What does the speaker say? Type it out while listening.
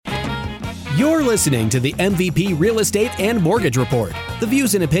You're listening to the MVP Real Estate and Mortgage Report. The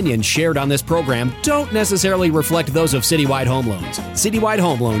views and opinions shared on this program don't necessarily reflect those of Citywide Home Loans. Citywide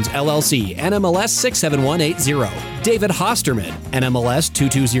Home Loans, LLC, NMLS 67180. David Hosterman, NMLS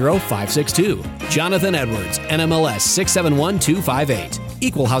 220562. Jonathan Edwards, NMLS 671258.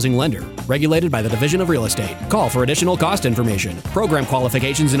 Equal housing lender. Regulated by the Division of Real Estate. Call for additional cost information. Program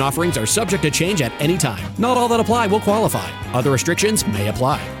qualifications and offerings are subject to change at any time. Not all that apply will qualify. Other restrictions may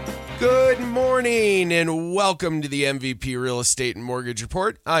apply. Good morning and welcome to the MVP Real Estate and Mortgage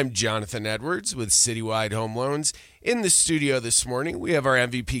Report. I'm Jonathan Edwards with Citywide Home Loans. In the studio this morning, we have our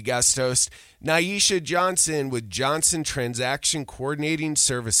MVP guest host, Nyesha Johnson with Johnson Transaction Coordinating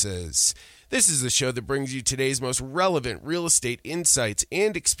Services. This is the show that brings you today's most relevant real estate insights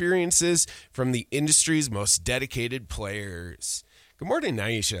and experiences from the industry's most dedicated players. Good morning,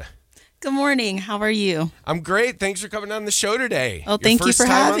 Nyesha. Good morning. How are you? I'm great. Thanks for coming on the show today. Oh, thank you for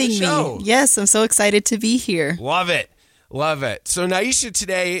having me. Yes, I'm so excited to be here. Love it. Love it. So Nyesha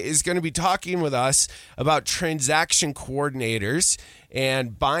today is going to be talking with us about transaction coordinators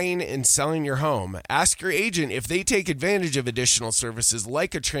and buying and selling your home. Ask your agent if they take advantage of additional services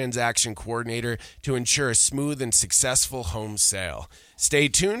like a transaction coordinator to ensure a smooth and successful home sale. Stay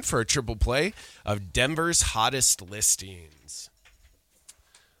tuned for a triple play of Denver's hottest listings.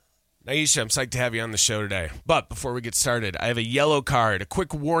 Nyesha, I'm psyched to have you on the show today. But before we get started, I have a yellow card, a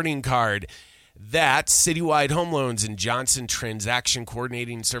quick warning card that Citywide Home Loans and Johnson Transaction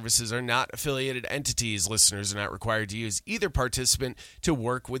Coordinating Services are not affiliated entities. Listeners are not required to use either participant to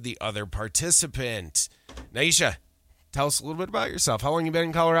work with the other participant. Nyesha, tell us a little bit about yourself. How long have you been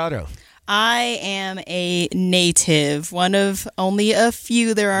in Colorado? I am a native, one of only a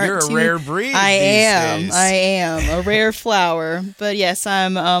few. There aren't You're two. a rare breed. I am. Days. I am a rare flower. But yes,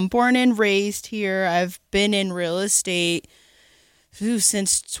 I'm born and raised here. I've been in real estate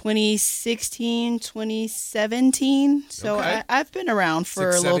since 2016, 2017. So Okay. I've been around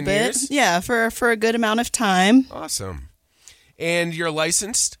for 6, a little 7 bit. years? Yeah, for a good amount of time. Awesome. And you're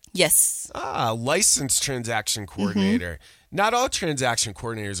licensed? Yes. Licensed transaction coordinator. Not all transaction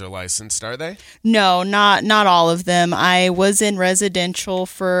coordinators are licensed, are they? No, not all of them. I was in residential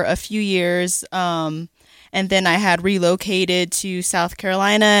for a few years, and then I had relocated to South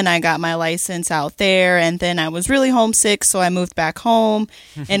Carolina, and I got my license out there, and then I was really homesick, so I moved back home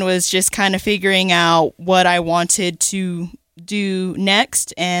and was just kind of figuring out what I wanted to do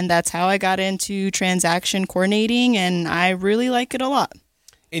next, and that's how I got into transaction coordinating, and I really like it a lot.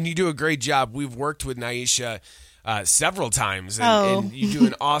 And you do a great job. We've worked with Nyesha several times, and you do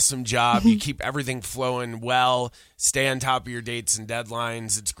an awesome job. You keep everything flowing well, stay on top of your dates and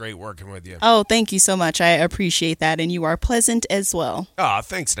deadlines. It's great working with you. Oh, thank you so much. I appreciate that, and you are pleasant as well. Oh,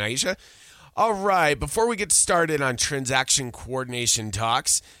 thanks, Nyesha. All right, before we get started on transaction coordination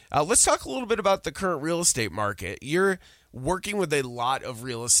talks, let's talk a little bit about the current real estate market. You're working with a lot of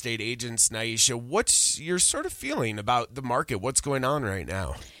real estate agents, Nyesha. What's your sort of feeling about the market? What's going on right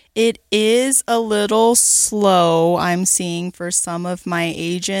now? It is a little slow, I'm seeing, for some of my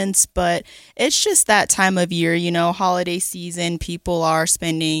agents, but it's just that time of year, holiday season. People are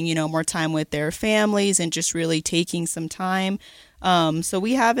spending, more time with their families and just really taking some time. So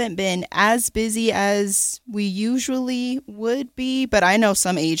we haven't been as busy as we usually would be, but I know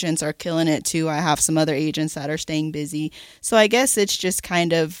some agents are killing it too. I have some other agents that are staying busy. So I guess it's just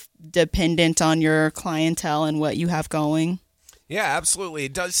kind of dependent on your clientele and what you have going. Yeah, absolutely.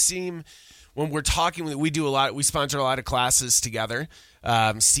 It does seem when we're talking, we sponsor a lot of classes together,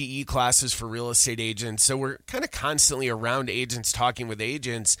 CE classes for real estate agents. So we're kind of constantly around agents, talking with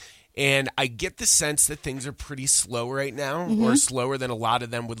agents. And I get the sense that things are pretty slow right now, or slower than a lot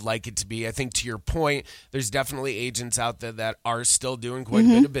of them would like it to be. I think to your point, there's definitely agents out there that are still doing quite a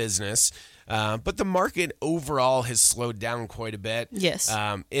bit of business. But the market overall has slowed down quite a bit. Yes.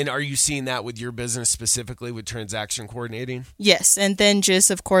 And are you seeing that with your business specifically with transaction coordinating? Yes. And then just,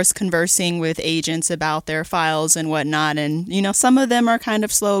 of course, conversing with agents about their files and whatnot. And, some of them are kind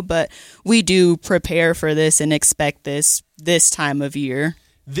of slow, but we do prepare for this and expect this time of year.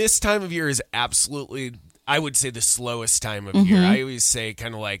 This time of year is absolutely, I would say, the slowest time of year. I always say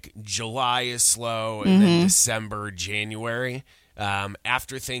kind of like July is slow and then December, January.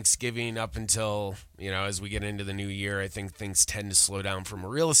 After Thanksgiving up until, as we get into the new year, I think things tend to slow down from a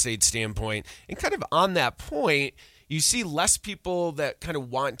real estate standpoint. And kind of on that point, you see less people that kind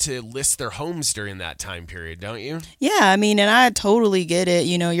of want to list their homes during that time period, don't you? Yeah, and I totally get it.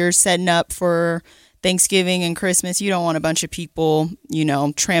 You're setting up for Thanksgiving and Christmas. You don't want a bunch of people,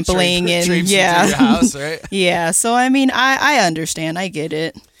 trampling and your house, right? Yeah. So, I understand. I get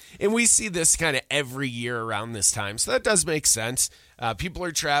it. And we see this kind of every year around this time. So that does make sense. People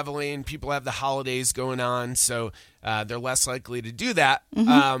are traveling. People have the holidays going on. So they're less likely to do that.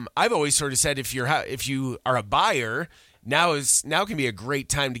 I've always sort of said if you are a buyer, now can be a great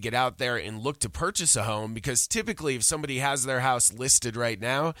time to get out there and look to purchase a home, because typically if somebody has their house listed right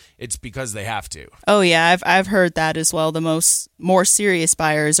now, it's because they have to. Oh yeah, I've heard that as well. The more serious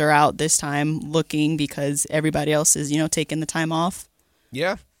buyers are out this time looking because everybody else is, taking the time off.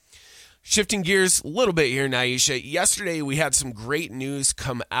 Yeah. Shifting gears a little bit here, Nyesha. Yesterday we had some great news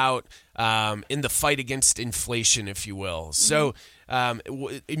come out in the fight against inflation, if you will. So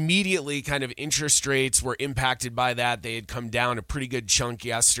immediately kind of interest rates were impacted by that. They had come down a pretty good chunk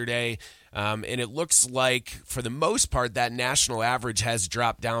yesterday. And it looks like, for the most part, that national average has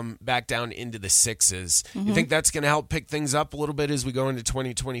dropped back down into the sixes. You think that's going to help pick things up a little bit as we go into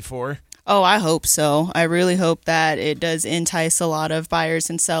 2024? Oh, I hope so. I really hope that it does entice a lot of buyers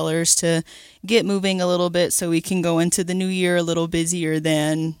and sellers to get moving a little bit so we can go into the new year a little busier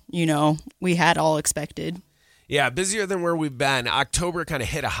than, we had all expected. Yeah, busier than where we've been. October kind of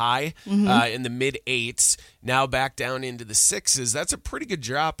hit a high in the mid-8s, now back down into the 6s. That's a pretty good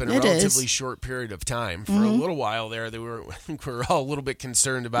drop in a relatively short period of time. For a little while there, we were all a little bit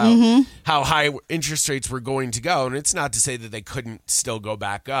concerned about how high interest rates were going to go. And it's not to say that they couldn't still go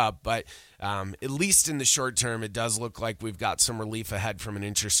back up, but at least in the short term, it does look like we've got some relief ahead from an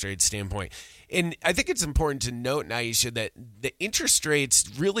interest rate standpoint. And I think it's important to note, Nyesha, that the interest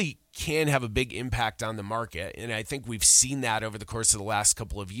rates really can have a big impact on the market. And I think we've seen that over the course of the last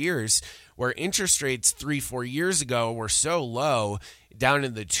couple of years, where interest rates 3-4 years ago were so low, down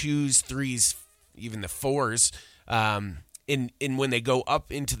in the 2s, 3s, even the 4s. And when they go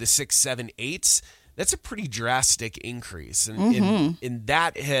up into the 6, 7, 8s, that's a pretty drastic increase. And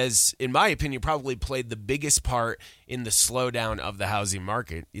that has, in my opinion, probably played the biggest part in the slowdown of the housing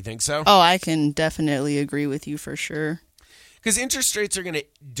market. You think so? Oh, I can definitely agree with you for sure. Because interest rates are going to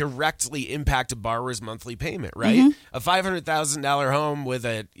directly impact a borrower's monthly payment, right? A $500,000 home with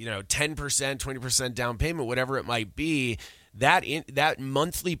a 10%, 20% down payment, whatever it might be, that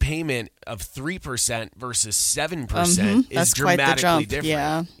monthly payment of 3% versus 7% is dramatically different.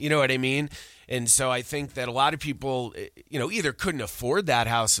 Yeah. You know what I mean? And so I think that a lot of people, either couldn't afford that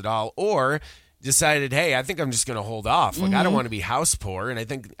house at all, or decided, hey, I think I'm just going to hold off. Like, I don't want to be house poor. And I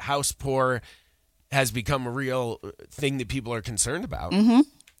think house poor has become a real thing that people are concerned about.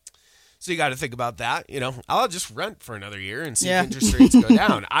 So you got to think about that. I'll just rent for another year and see if interest rates go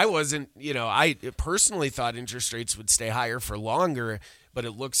down. I personally thought interest rates would stay higher for longer, but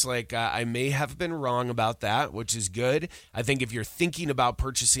it looks like I may have been wrong about that, which is good. I think if you're thinking about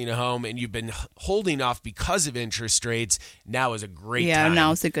purchasing a home and you've been holding off because of interest rates, now is a great time. Yeah,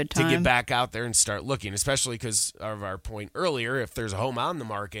 now's a good time to get back out there and start looking, especially because of our point earlier, if there's a home on the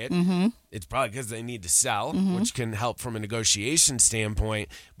market, it's probably because they need to sell, which can help from a negotiation standpoint.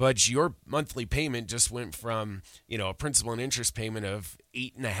 But your monthly payment just went from, a principal and interest payment of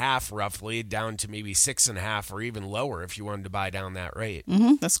 8.5 roughly down to maybe 6.5 or even lower if you wanted to buy down that rate.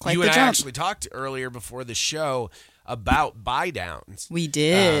 That's quite the jump. You and I jump. actually talked earlier before the show about buy downs. We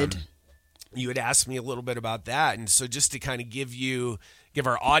did. You had asked me a little bit about that, and so just to kind of give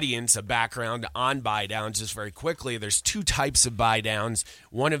our audience a background on buy downs just very quickly, there's two types of buy downs.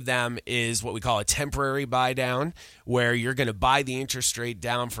 One of them is what we call a temporary buy down, where you're going to buy the interest rate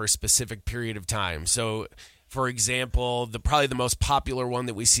down for a specific period of time. So, for example, probably the most popular one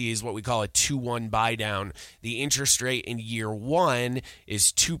that we see is what we call a 2-1 buy down. The interest rate in year 1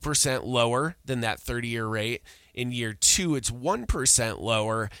 is 2% lower than that 30-year rate. In year 2, it's 1%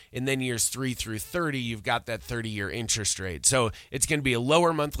 lower. And then years 3 through 30, you've got that 30-year interest rate. So it's going to be a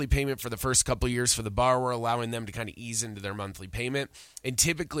lower monthly payment for the first couple of years for the borrower, allowing them to kind of ease into their monthly payment. And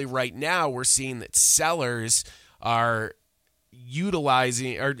typically right now, we're seeing that sellers are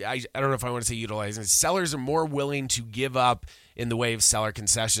utilizing, or I don't know if I want to say utilizing, sellers are more willing to give up in the way of seller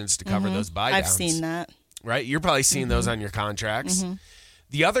concessions to cover those buy downs. I've seen that. Right? You're probably seeing those on your contracts.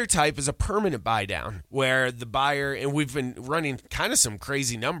 The other type is a permanent buy down, where the buyer, and we've been running kind of some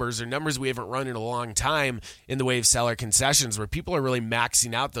crazy numbers, or numbers we haven't run in a long time in the way of seller concessions, where people are really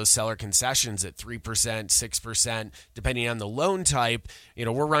maxing out those seller concessions at 3%, 6%, depending on the loan type.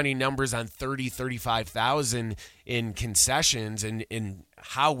 We're running numbers on 30, 35,000 in concessions, and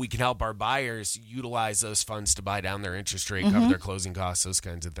how we can help our buyers utilize those funds to buy down their interest rate, cover their closing costs, those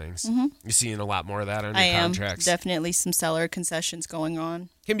kinds of things. You're seeing a lot more of that on your contracts. Definitely some seller concessions going on.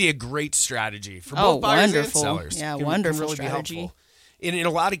 Can be a great strategy for both buyers and sellers. Yeah, can wonderful really strategy. Be helpful. In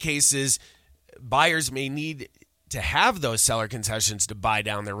a lot of cases, buyers may need to have those seller concessions to buy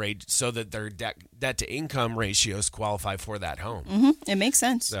down their rate so that their debt to income ratios qualify for that home. It makes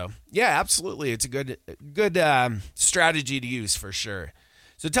sense. So, yeah, absolutely. It's a good strategy to use for sure.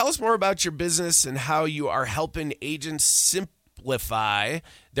 So tell us more about your business and how you are helping agents simplify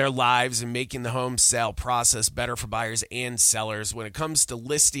their lives and making the home sale process better for buyers and sellers. When it comes to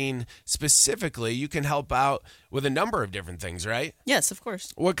listing specifically, you can help out with a number of different things, right? Yes, of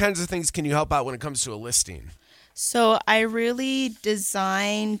course. What kinds of things can you help out when it comes to a listing? So I really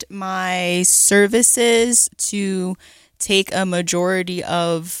designed my services to take a majority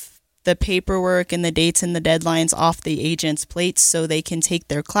of the paperwork and the dates and the deadlines off the agent's plates so they can take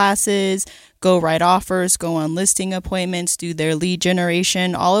their classes, go write offers, go on listing appointments, do their lead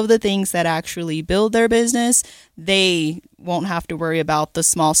generation, all of the things that actually build their business. They won't have to worry about the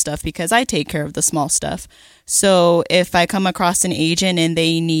small stuff because I take care of the small stuff. So if I come across an agent and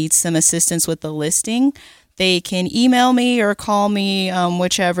they need some assistance with the listing, they can email me or call me,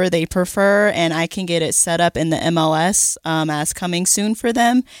 whichever they prefer, and I can get it set up in the MLS as coming soon for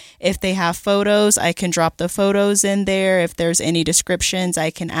them. If they have photos, I can drop the photos in there. If there's any descriptions, I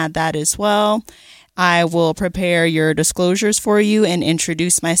can add that as well. I will prepare your disclosures for you and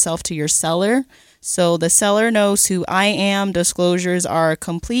introduce myself to your seller. So the seller knows who I am, disclosures are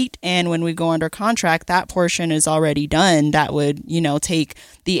complete, and when we go under contract, that portion is already done. That would, take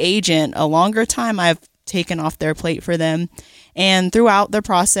the agent a longer time. I've taken off their plate for them. And throughout the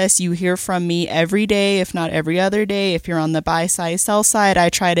process, you hear from me every day, if not every other day. If you're on the buy side, sell side, I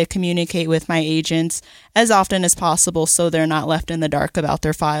try to communicate with my agents as often as possible so they're not left in the dark about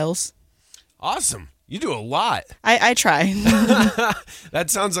their files. Awesome. You do a lot. I try. That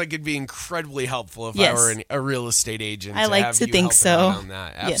sounds like it'd be incredibly helpful if Yes. I were a real estate agent. I like have to you think helping so. out on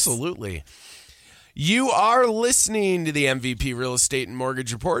that. Yes. Absolutely. You are listening to the MVP Real Estate and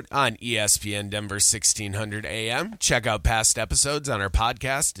Mortgage Report on ESPN Denver 1600 AM. Check out past episodes on our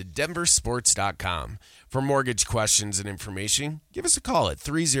podcast at denversports.com. For mortgage questions and information, give us a call at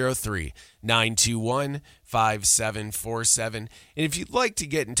 303-921-5747. And if you'd like to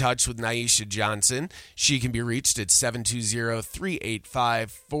get in touch with Naisha Johnson, she can be reached at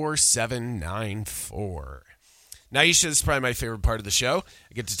 720-385-4794. Naisha, this is probably my favorite part of the show.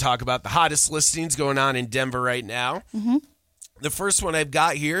 I get to talk about the hottest listings going on in Denver right now. Mm-hmm. The first one I've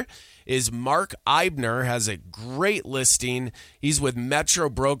got here is Mark Eibner, has a great listing. He's with Metro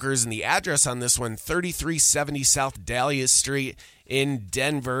Brokers, and the address on this one, 3370 South Dahlia Street in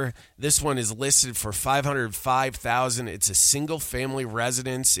Denver. This one is listed for $505,000. It's a single-family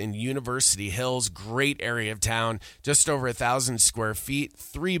residence in University Hills, great area of town, just over 1,000 square feet,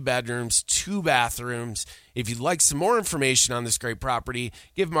 3 bedrooms, 2 bathrooms. If you'd like some more information on this great property,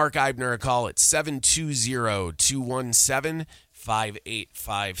 give Mark Eibner a call at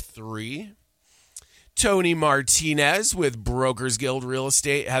 720-217-5853. Tony Martinez with Brokers Guild Real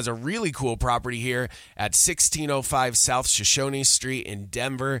Estate has a really cool property here at 1605 South Shoshone Street in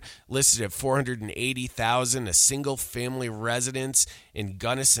Denver, listed at $480,000, a single-family residence in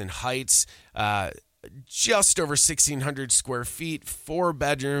Gunnison Heights. Just over 1,600 square feet, 4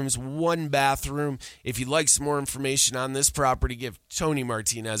 bedrooms, 1 bathroom. If you'd like some more information on this property, give Tony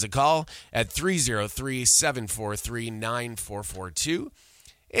Martinez a call at 303-743-9442.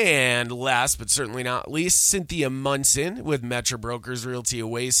 And last but certainly not least, Cynthia Munson with Metro Brokers Realty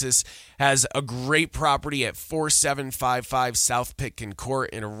Oasis has a great property at 4755 South Pitkin Court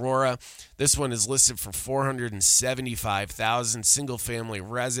in Aurora. This one is listed for $475,000, single-family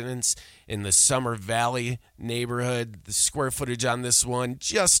residence in the Summer Valley neighborhood. The square footage on this one,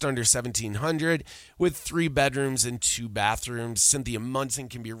 just under 1,700, with 3 bedrooms and 2 bathrooms. Cynthia Munson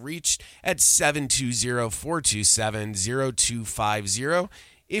can be reached at 720-427-0250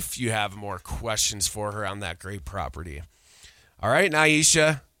 if you have more questions for her on that great property. All right,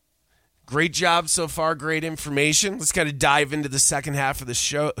 Naisha, great job so far, great information. Let's kind of dive into the second half of the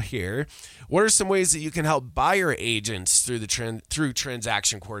show here. What are some ways that you can help buyer agents through through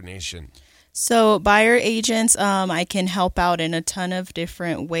transaction coordination? So buyer agents, I can help out in a ton of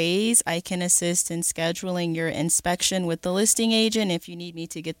different ways. I can assist in scheduling your inspection with the listing agent. If you need me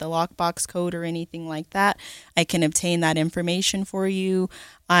to get the lockbox code or anything like that, I can obtain that information for you.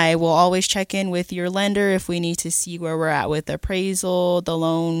 I will always check in with your lender if we need to see where we're at with appraisal, the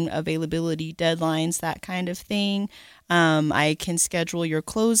loan availability deadlines, that kind of thing. I can schedule your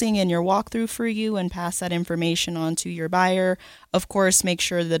closing and your walkthrough for you and pass that information on to your buyer. Of course, make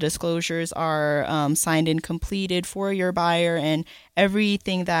sure the disclosures are signed and completed for your buyer, and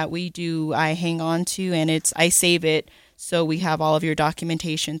everything that we do, I hang on to, and I save it so we have all of your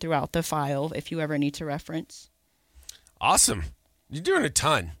documentation throughout the file if you ever need to reference. Awesome. You're doing a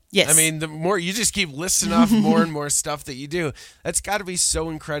ton. Yes. I mean, the more you just keep listing off more and more stuff that you do, that's got to be so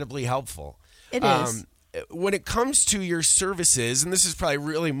incredibly helpful. It is. When it comes to your services, and this is probably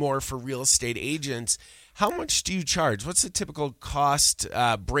really more for real estate agents, how much do you charge? What's the typical cost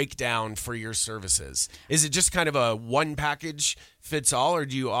breakdown for your services? Is it just kind of a one package fits all, or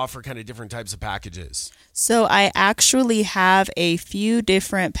do you offer kind of different types of packages? So I actually have a few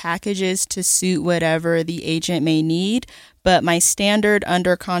different packages to suit whatever the agent may need, but my standard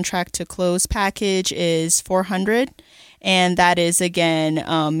under contract to close package is $400. And that is, again,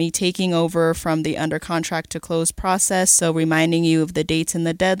 me taking over from the under contract to close process. So reminding you of the dates and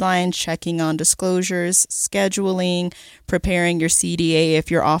the deadlines, checking on disclosures, scheduling, preparing your CDA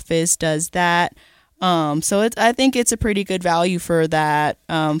if your office does that. So I think it's a pretty good value for that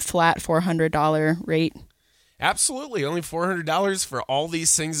flat $400 rate. Absolutely. Only $400 for all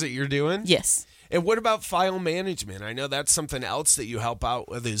these things that you're doing? Yes. And what about file management? I know that's something else that you help out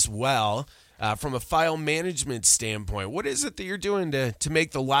with as well. From a file management standpoint, what is it that you're doing to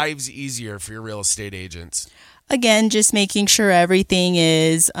make the lives easier for your real estate agents? Again, just making sure everything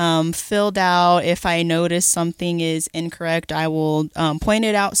is filled out. If I notice something is incorrect, I will point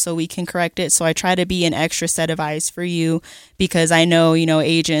it out so we can correct it. So I try to be an extra set of eyes for you because I know,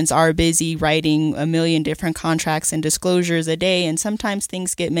 agents are busy writing a million different contracts and disclosures a day, and sometimes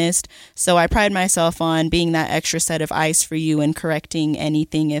things get missed. So I pride myself on being that extra set of eyes for you and correcting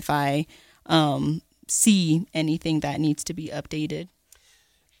anything if I see anything that needs to be updated.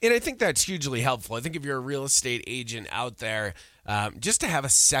 And I think that's hugely helpful. I think if you're a real estate agent out there, just to have a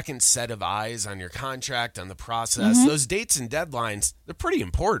second set of eyes on your contract, on the process, those dates and deadlines, they're pretty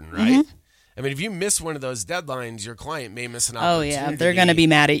important, right? I mean, if you miss one of those deadlines, your client may miss an opportunity. Oh, yeah. They're going to be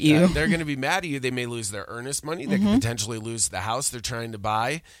mad at you. They're going to be mad at you. They may lose their earnest money. They could potentially lose the house they're trying to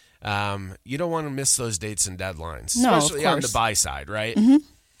buy. You don't want to miss those dates and deadlines, especially on the buy side, right?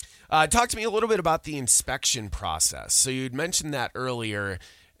 Talk to me a little bit about the inspection process. So you'd mentioned that earlier.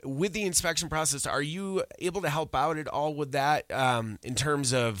 With the inspection process, are you able to help out at all with that in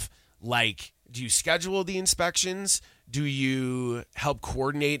terms of, do you schedule the inspections? Do you help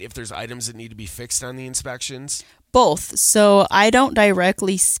coordinate if there's items that need to be fixed on the inspections? Both. So I don't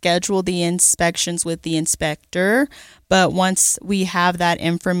directly schedule the inspections with the inspector, but once we have that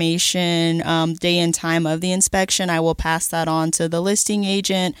information, day and time of the inspection, I will pass that on to the listing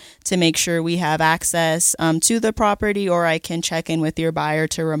agent to make sure we have access to the property, or I can check in with your buyer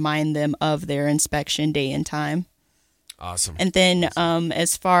to remind them of their inspection day and time. Awesome. And then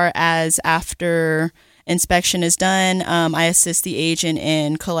as far as after inspection is done, I assist the agent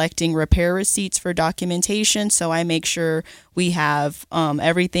in collecting repair receipts for documentation. So I make sure we have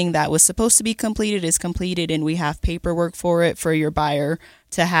everything that was supposed to be completed is completed, and we have paperwork for it for your buyer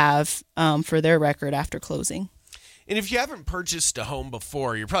to have for their record after closing. And if you haven't purchased a home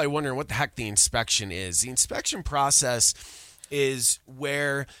before, you're probably wondering what the heck the inspection is. The inspection process is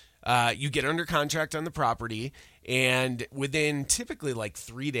where you get under contract on the property, and within typically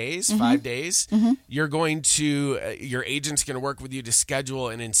 3 days, 5 days, you're going to, your agent's going to work with you to schedule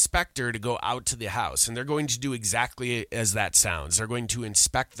an inspector to go out to the house. And they're going to do exactly as that sounds. They're going to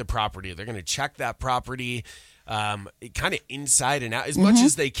inspect the property. They're going to check that property kind of inside and out as much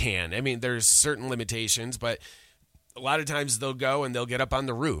as they can. I mean, there's certain limitations, but a lot of times they'll go and they'll get up on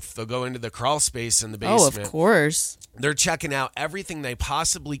the roof. They'll go into the crawl space in the basement. Oh, of course. They're checking out everything they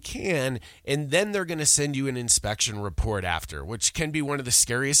possibly can, and then they're going to send you an inspection report after, which can be one of the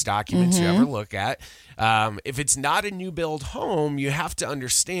scariest documents you ever look at. If it's not a new build home, you have to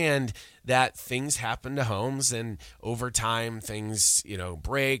understand that things happen to homes, and over time things,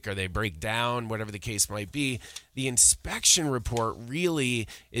 break or they break down, whatever the case might be. The inspection report really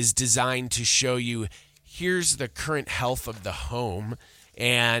is designed to show you, here's the current health of the home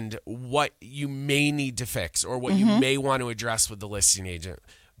and what you may need to fix or what you may want to address with the listing agent.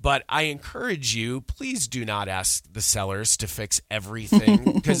 But I encourage you, please do not ask the sellers to fix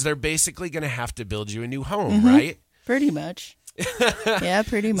everything because they're basically going to have to build you a new home, right? Pretty much. Yeah,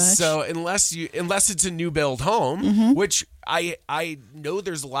 pretty much. So unless it's a new build home, which I know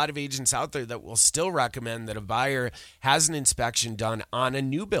there's a lot of agents out there that will still recommend that a buyer has an inspection done on a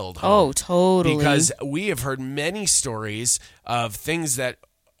new build home. Oh, totally. Because we have heard many stories of things that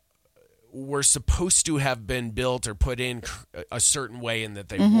were supposed to have been built or put in a certain way and that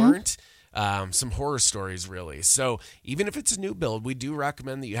they weren't. Some horror stories, really. So even if it's a new build, we do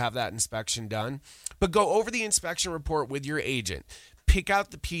recommend that you have that inspection done. But go over the inspection report with your agent. Pick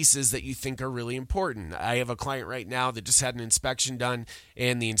out the pieces that you think are really important. I have a client right now that just had an inspection done,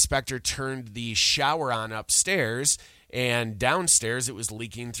 and the inspector turned the shower on upstairs, and downstairs it was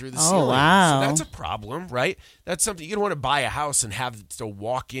leaking through the Oh, ceiling. wow. So that's a problem, right? That's something you don't want to buy a house and have to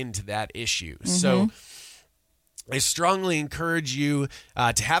walk into that issue. So I strongly encourage you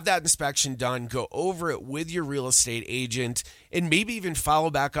to have that inspection done, go over it with your real estate agent, and maybe even follow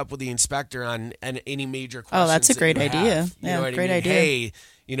back up with the inspector on any major questions. Oh, that's a great that you idea. have. You know what I Great mean? idea. Hey,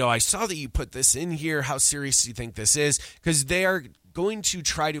 I saw that you put this in here. How serious do you think this is? Because they are going to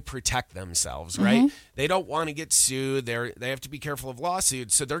try to protect themselves, right? They don't want to get sued. They have to be careful of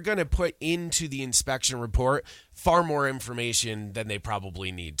lawsuits. So they're going to put into the inspection report far more information than they probably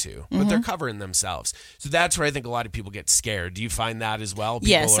need to. But they're covering themselves. So that's where I think a lot of people get scared. Do you find that as well? People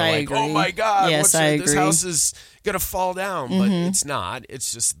Yes, are I like, agree. oh my God, Yes, this house is going to fall down. But it's not.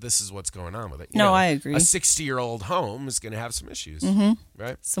 It's just this is what's going on with it. No, I agree. A 60-year-old home is going to have some issues,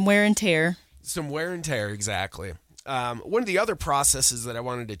 right? Some wear and tear. Some wear and tear, exactly. One of the other processes that I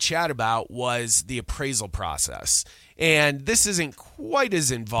wanted to chat about was the appraisal process. And this isn't quite as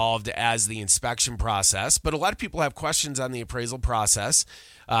involved as the inspection process, but a lot of people have questions on the appraisal process.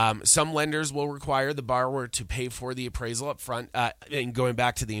 Some lenders will require the borrower to pay for the appraisal up front. And going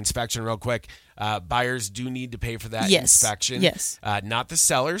back to the inspection real quick, buyers do need to pay for that inspection. Yes. Not the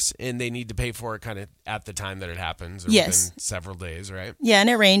sellers, and they need to pay for it kind of at the time that it happens or Yes. within several days, right? Yeah, and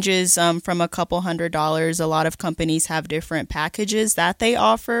it ranges from a couple $100s. A lot of companies have different packages that they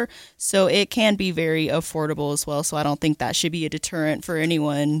offer, so it can be very affordable as well. So I don't think that should be a deterrent for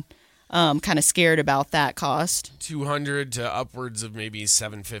anyone kind of scared about that cost. 200 to upwards of maybe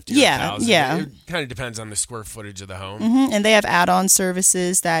 750 Yeah, or 1,000. yeah. It kind of depends on the square footage of the home. And they have add-on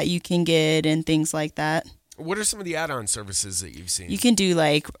services that you can get and things like that. What are some of the add-on services that you've seen? You can do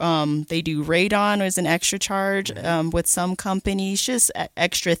they do radon as an extra charge with some companies, just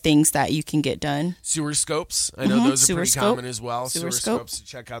extra things that you can get done. Sewer scopes. I know those are Sewer pretty scope. common as well. Sewer Scopes to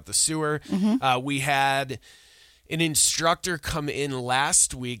check out the sewer. We had an instructor come in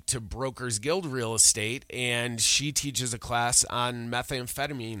last week to Brokers Guild Real Estate, and she teaches a class on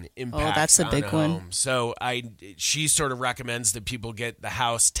methamphetamine impact. Oh, that's a big one. home. So she sort of recommends that people get the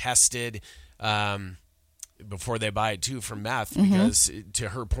house tested before they buy it too for meth, because to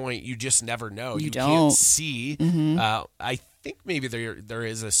her point, you just never know. You don't. can't see. I think maybe there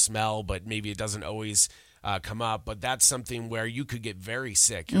is a smell, but maybe it doesn't always come up. But that's something where you could get very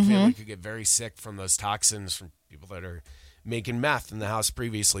sick. Your family could get very sick from those toxins from people that are making meth in the house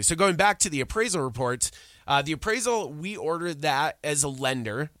previously. So going back to the appraisal reports, the appraisal, we ordered that as a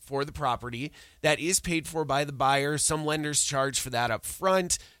lender for the property. That is paid for by the buyer. Some lenders charge for that up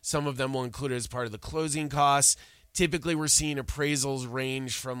front. Some of them will include it as part of the closing costs. Typically, we're seeing appraisals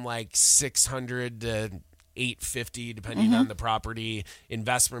range from like $600 to $850, depending on the property.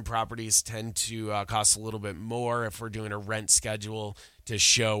 Investment properties tend to cost a little bit more if we're doing a rent schedule to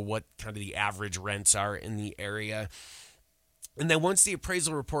show what kind of the average rents are in the area. And then once the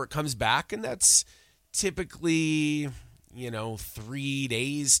appraisal report comes back, and that's typically, 3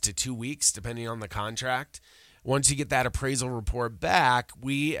 days to 2 weeks, depending on the contract. Once you get that appraisal report back,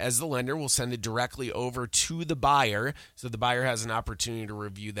 we, as the lender, will send it directly over to the buyer, so the buyer has an opportunity to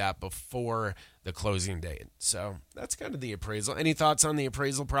review that before the closing date. So that's kind of the appraisal. Any thoughts on the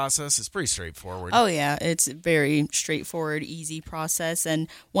appraisal process? It's pretty straightforward. Oh, yeah. It's very straightforward, easy process. And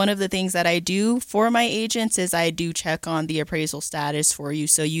one of the things that I do for my agents is I do check on the appraisal status for you,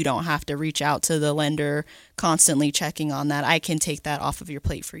 so you don't have to reach out to the lender constantly checking on that. I can take that off of your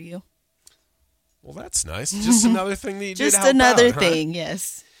plate for you. Well, that's nice. Just another thing that you did to Just help another out, huh? thing,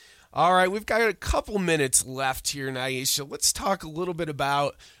 yes. All right, we've got a couple minutes left here, Nyesha. Let's talk a little bit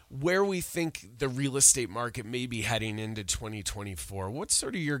about where we think the real estate market may be heading into 2024. What's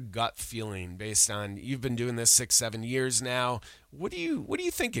sort of your gut feeling based on, you've been doing this 6-7 years now? What are you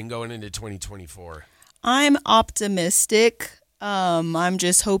thinking going into 2024? I'm optimistic. I'm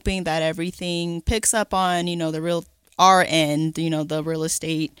just hoping that everything picks up on, our end, the real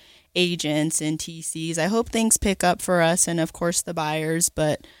estate agents and TCs. I hope things pick up for us and, of course, the buyers,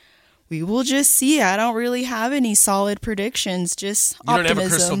 but we will just see. I don't really have any solid predictions, just optimism. You don't have a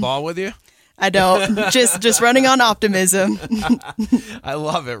crystal ball with you? I don't. just running on optimism. I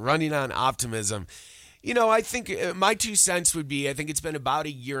love it, running on optimism. I think my 2 cents would be, I think it's been about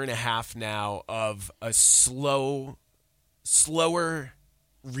 1.5 years now of a slower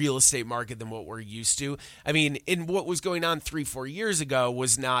real estate market than what we're used to. I mean, in what was going on 3-4 years ago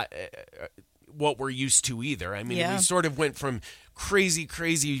was not what we're used to either. I mean, Yeah. we sort of went from crazy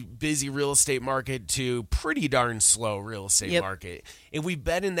busy real estate market to pretty darn slow real estate Yep. market. And we've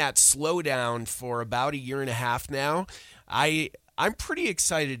been in that slowdown for about 1.5 years now. I I'm pretty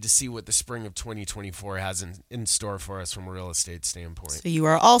excited to see what the spring of 2024 has in store for us from a real estate standpoint. So you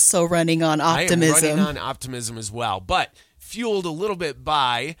are also running on optimism. I am running on optimism as well, but fueled a little bit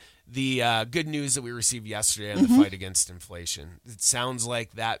by the good news that we received yesterday on the fight against inflation. It sounds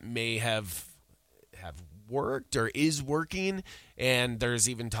like that may have worked or is working, and there's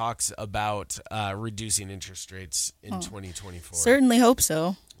even talks about reducing interest rates in 2024. Certainly hope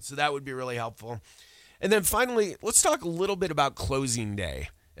so. So that would be really helpful. And then finally, let's talk a little bit about closing day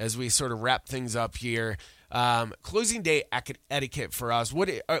as we sort of wrap things up here. Closing day etiquette for us. What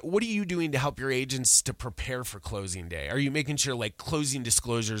are you doing to help your agents to prepare for closing day? Are you making sure like closing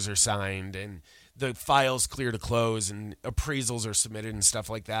disclosures are signed and the files clear to close and appraisals are submitted and stuff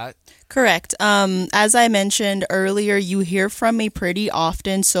like that? Correct. As I mentioned earlier, you hear from me pretty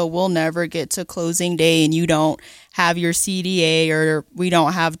often, so we'll never get to closing day and you don't have your CDA or we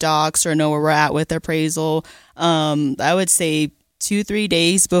don't have docs or know where we're at with appraisal. I would say 2-3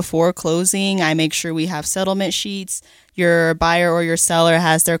 days before closing, I make sure we have settlement sheets. Your buyer or your seller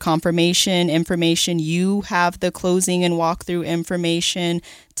has their confirmation information. You have the closing and walkthrough information.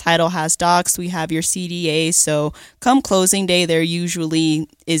 Title has docs. We have your CDA. So come closing day, there usually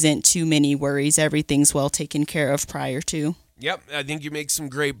isn't too many worries. Everything's well taken care of prior to. Yep, I think you make some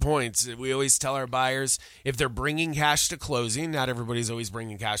great points. We always tell our buyers if they're bringing cash to closing, not everybody's always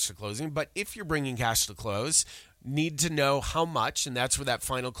bringing cash to closing, but if you're bringing cash to close, need to know how much, and that's where that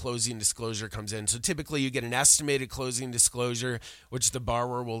final closing disclosure comes in. So typically you get an estimated closing disclosure, which the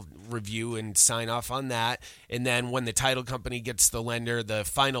borrower will review and sign off on that. And then when the title company gets the lender, the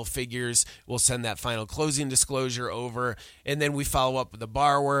final figures, we'll send that final closing disclosure over. And then we follow up with the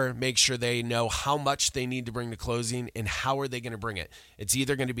borrower, make sure they know how much they need to bring to closing and how are they going to bring it. It's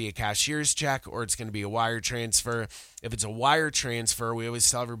either going to be a cashier's check or it's going to be a wire transfer. If it's a wire transfer, we always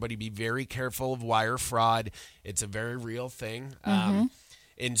tell everybody be very careful of wire fraud. It's a very real thing.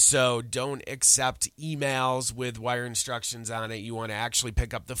 And so don't accept emails with wire instructions on it. You want to actually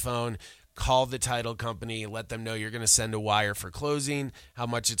pick up the phone, call the title company, let them know you're going to send a wire for closing, how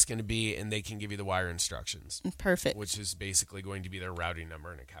much it's going to be, and they can give you the wire instructions. Perfect. Which is basically going to be their routing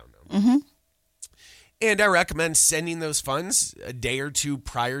number and account number. And I recommend sending those funds a day or two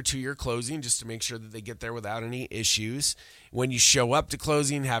prior to your closing just to make sure that they get there without any issues. When you show up to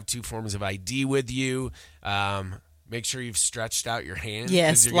closing, have 2 forms of ID with you. Make sure you've stretched out your hand.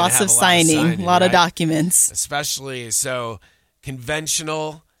 Yes, lots of signing, a lot of documents. Especially so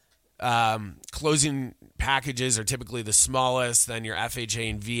conventional closing packages are typically the smallest, then your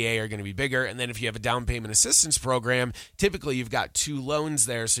FHA and VA are going to be bigger, and then if you have a down payment assistance program, typically you've got 2 loans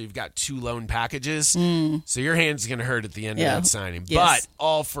there, so you've got 2 loan packages, so your hand's going to hurt at the end of that signing, but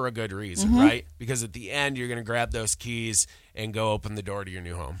all for a good reason, right? Because at the end, you're going to grab those keys and go open the door to your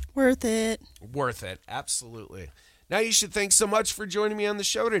new home. Worth it. Worth it, absolutely. Now you should thank so much for joining me on the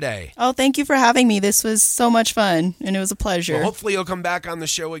show today. Oh, thank you for having me. This was so much fun, and it was a pleasure. Well, hopefully you'll come back on the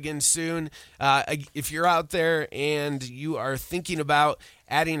show again soon. If you're out there and you are thinking about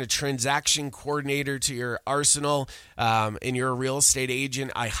adding a transaction coordinator to your arsenal and you're a real estate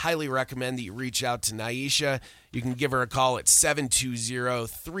agent, I highly recommend that you reach out to Naisha. You can give her a call at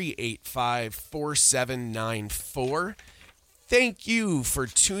 720-385-4794. Thank you for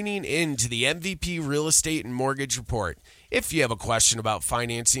tuning in to the MVP Real Estate and Mortgage Report. If you have a question about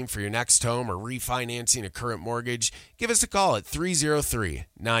financing for your next home or refinancing a current mortgage, give us a call at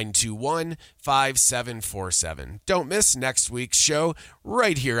 303-921-5747. Don't miss next week's show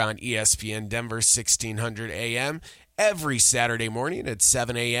right here on ESPN Denver 1600 AM. Every Saturday morning at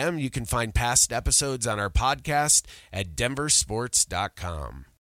 7 a.m. You can find past episodes on our podcast at denversports.com.